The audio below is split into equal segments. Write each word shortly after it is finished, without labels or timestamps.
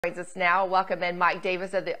Joins us now. Welcome in Mike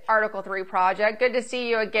Davis of the Article 3 Project. Good to see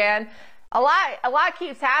you again. A lot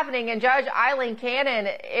keeps happening, and Judge Eileen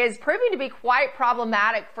Cannon is proving to be quite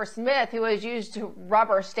problematic for Smith, who is used to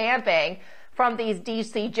rubber stamping from these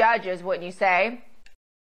D.C. judges, wouldn't you say?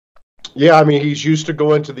 Yeah, I mean, he's used to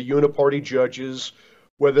going to the uniparty judges,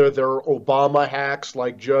 whether they're Obama hacks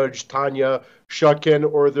like Judge Tanya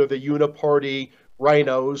Chutkan, or they're the uniparty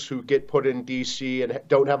rhinos who get put in D.C. and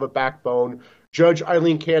don't have a backbone. Judge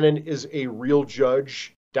Eileen Cannon is a real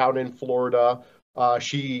judge down in Florida.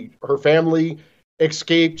 Her family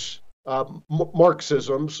escaped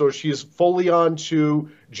Marxism, so she's fully on to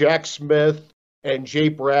Jack Smith and Jay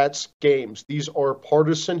Bratt's games. These are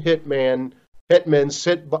partisan hitmen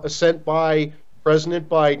sent by President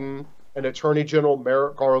Biden and Attorney General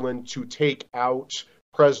Merrick Garland to take out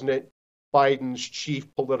President Biden's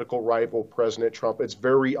chief political rival, President Trump. It's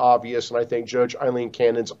very obvious, and I think Judge Eileen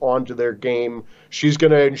Cannon's onto their game. She's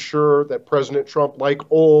going to ensure that President Trump, like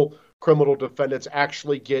all criminal defendants,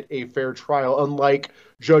 actually get a fair trial, unlike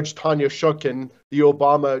Judge Tanya Chutkan, the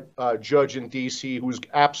Obama judge in D.C., who's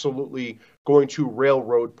absolutely going to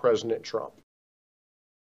railroad President Trump.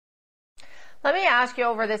 Let me ask you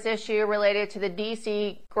over this issue related to the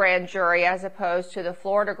D.C. grand jury as opposed to the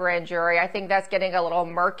Florida grand jury. I think that's getting a little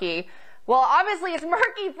murky. Well, obviously it's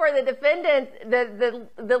murky for the defendants,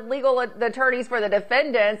 the legal attorneys for the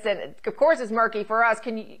defendants, and of course it's murky for us.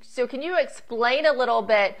 Can you explain a little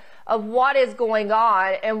bit of what is going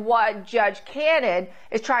on and what Judge Cannon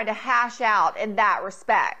is trying to hash out in that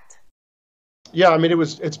respect? Yeah, I mean,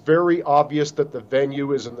 it's very obvious that the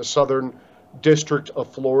venue is in the Southern District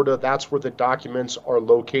of Florida. That's where the documents are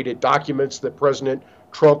located. Documents that President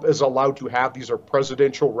Trump is allowed to have. These are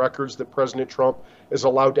presidential records that President Trump is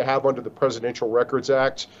allowed to have under the Presidential Records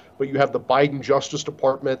Act. But you have the Biden Justice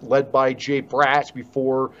Department led by Jay Bratt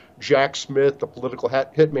before Jack Smith, the political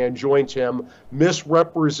hitman, joined him,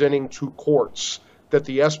 misrepresenting to courts that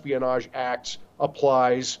the Espionage Act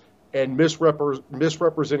applies, and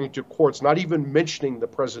misrepresenting to courts, not even mentioning the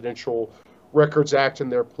Presidential Records Act in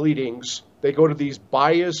their pleadings. They go to these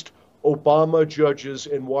biased Obama judges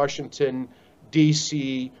in Washington,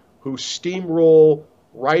 D.C., who steamroll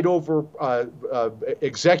right over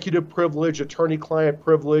executive privilege, attorney-client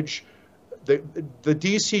privilege. The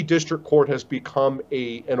D.C. District Court has become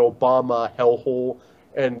an Obama hellhole,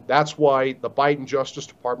 and that's why the Biden Justice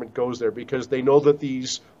Department goes there, because they know that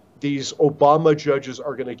these Obama judges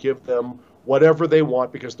are going to give them whatever they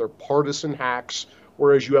want because they're partisan hacks,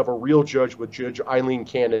 whereas you have a real judge with Judge Eileen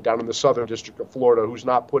Cannon down in the Southern District of Florida who's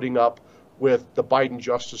not putting up with the Biden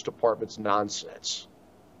Justice Department's nonsense.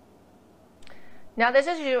 Now, this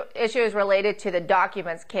issue is related to the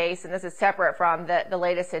documents case, and this is separate from the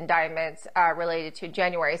latest indictments related to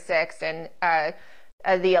January 6th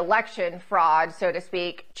and the election fraud, so to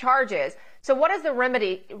speak, charges. So what is the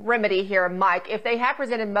remedy here, Mike, if they have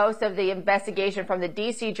presented most of the investigation from the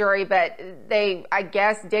D.C. jury, but they, I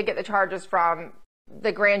guess, did get the charges from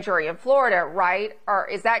the grand jury in Florida, right? Or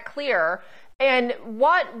is that clear? And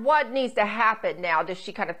what needs to happen now? Does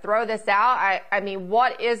she kind of throw this out? I mean,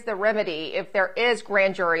 what is the remedy if there is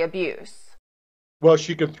grand jury abuse? Well,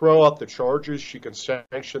 she can throw out the charges. She can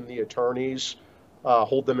sanction the attorneys,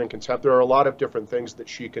 hold them in contempt. There are a lot of different things that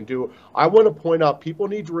she can do. I want to point out, people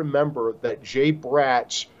need to remember that Jay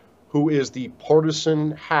Bratt, who is the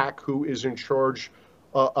partisan hack who is in charge,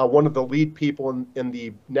 one of the lead people in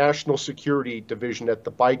the National Security Division at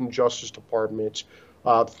the Biden Justice Department,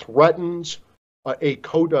 threatened Waltz,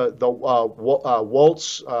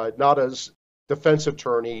 Nada's defense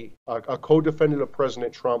attorney, a co-defendant of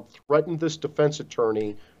President Trump, threatened this defense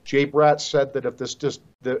attorney. Jay Bratt said that if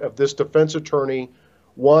this defense attorney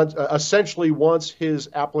essentially wants his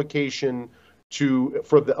application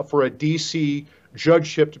for a D.C.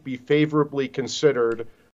 judgeship to be favorably considered,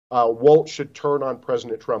 Waltz should turn on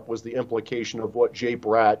President Trump, was the implication of what Jay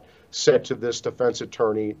Bratt said to this defense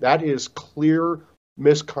attorney. That is clear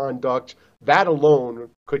misconduct. That alone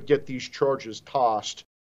could get these charges tossed.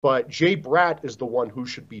 But Jay Bratt is the one who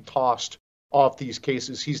should be tossed off these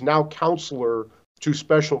cases. He's now counselor to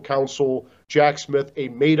special counsel Jack Smith, a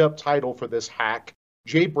made-up title for this hack.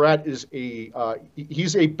 Jay Bratt is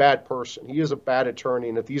he's a bad person. He is a bad attorney.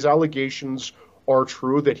 And if these allegations are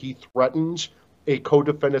true, that he threatened a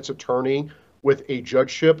co-defendant's attorney with a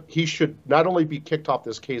judgeship, he should not only be kicked off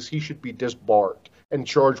this case, he should be disbarred and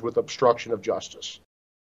charged with obstruction of justice.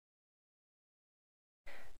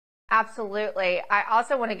 Absolutely. I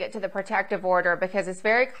also want to get to the protective order because it's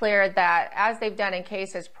very clear that, as they've done in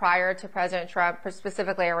cases prior to President Trump,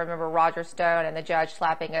 specifically I remember Roger Stone and the judge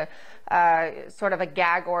slapping a sort of a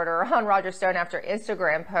gag order on Roger Stone after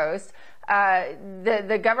Instagram posts,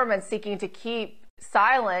 the government seeking to keep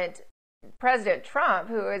silent President Trump,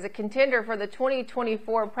 who is a contender for the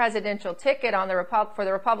 2024 presidential ticket on for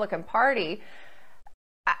the Republican Party.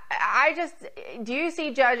 Do you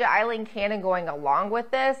see Judge Eileen Cannon going along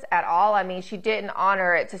with this at all? I mean, she didn't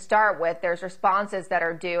honor it to start with. There's responses that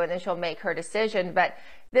are due, and then she'll make her decision. But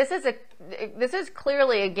this is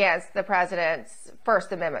clearly against the president's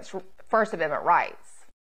First Amendment rights.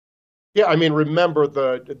 Yeah, I mean, remember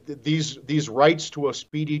these rights to a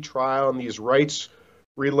speedy trial and these rights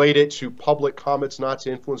related to public comments not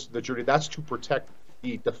to influence the jury. That's to protect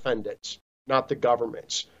the defendants, not the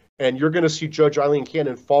governments. And you're going to see Judge Eileen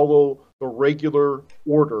Cannon follow the regular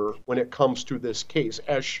order when it comes to this case,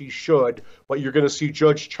 as she should. But you're going to see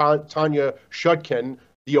Judge Tanya Chutkan,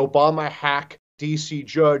 the Obama hack D.C.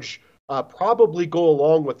 judge, probably go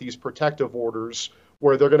along with these protective orders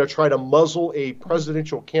where they're going to try to muzzle a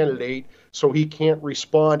presidential candidate so he can't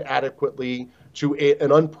respond adequately to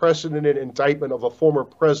an unprecedented indictment of a former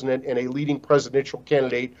president and a leading presidential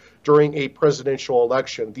candidate during a presidential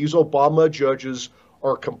election. These Obama judges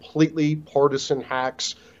are completely partisan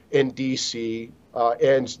hacks in D.C.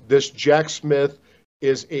 And this Jack Smith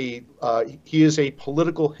is a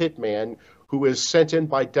political hitman who is sent in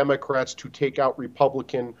by Democrats to take out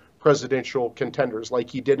Republican presidential contenders, like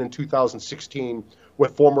he did in 2016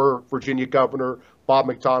 with former Virginia Governor Bob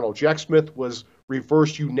McDonnell. Jack Smith was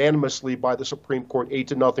reversed unanimously by the Supreme Court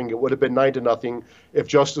 8-0. It would have been 9-0 if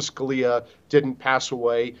Justice Scalia didn't pass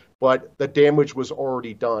away, but the damage was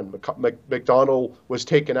already done. McDonnell was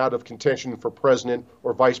taken out of contention for president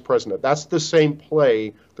or vice president. That's the same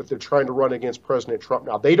play that they're trying to run against President Trump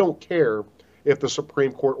now. They don't care if the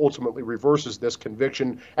Supreme Court ultimately reverses this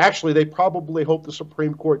conviction. Actually, they probably hope the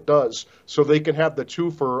Supreme Court does, so they can have the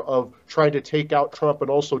twofer of trying to take out Trump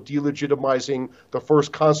and also delegitimizing the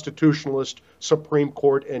first constitutionalist Supreme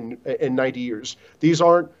Court in 90 years. These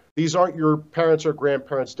aren't your parents or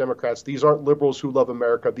grandparents Democrats. These aren't liberals who love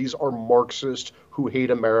America. These are Marxists who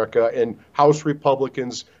hate America, and House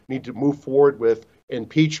Republicans need to move forward with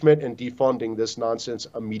impeachment and defunding this nonsense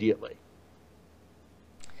immediately.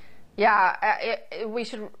 Yeah, we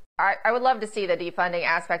should. I would love to see the defunding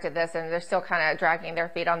aspect of this, and they're still kind of dragging their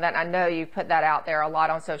feet on that. I know you put that out there a lot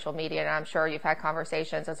on social media, and I'm sure you've had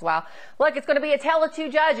conversations as well. Look, it's going to be a tale of two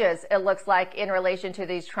judges, it looks like, in relation to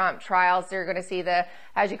these Trump trials. You're going to see the,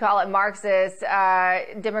 as you call it, Marxist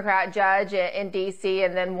Democrat judge in D.C.,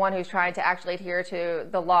 and then one who's trying to actually adhere to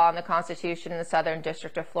the law and the Constitution in the Southern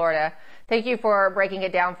District of Florida. Thank you for breaking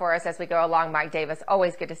it down for us as we go along, Mike Davis.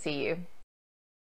 Always good to see you.